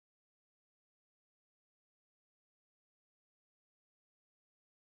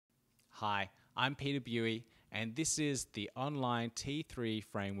Hi, I'm Peter Buey, and this is the online T3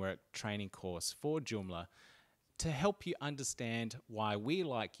 framework training course for Joomla to help you understand why we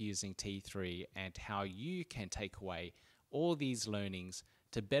like using T3 and how you can take away all these learnings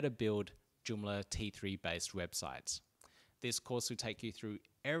to better build Joomla T3 based websites. This course will take you through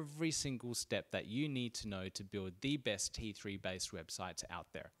every single step that you need to know to build the best T3 based websites out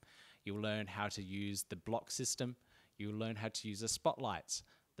there. You'll learn how to use the block system, you'll learn how to use the spotlights,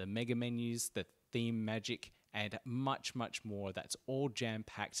 the mega menus, the theme magic, and much, much more. That's all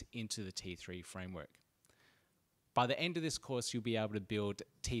jam-packed into the T3 framework. By the end of this course, you'll be able to build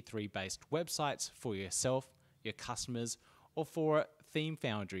T3-based websites for yourself, your customers, or for theme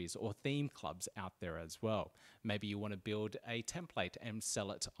foundries or theme clubs out there as well. Maybe you want to build a template and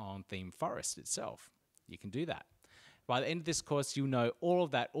sell it on ThemeForest itself. You can do that. By the end of this course, you'll know all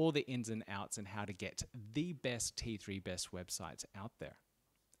of that, all the ins and outs, and how to get the best T3 best websites out there.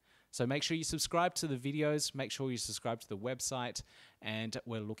 So make sure you subscribe to the videos, make sure you subscribe to the website, and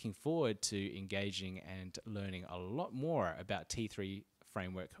we're looking forward to engaging and learning a lot more about T3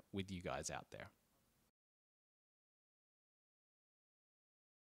 framework with you guys out there.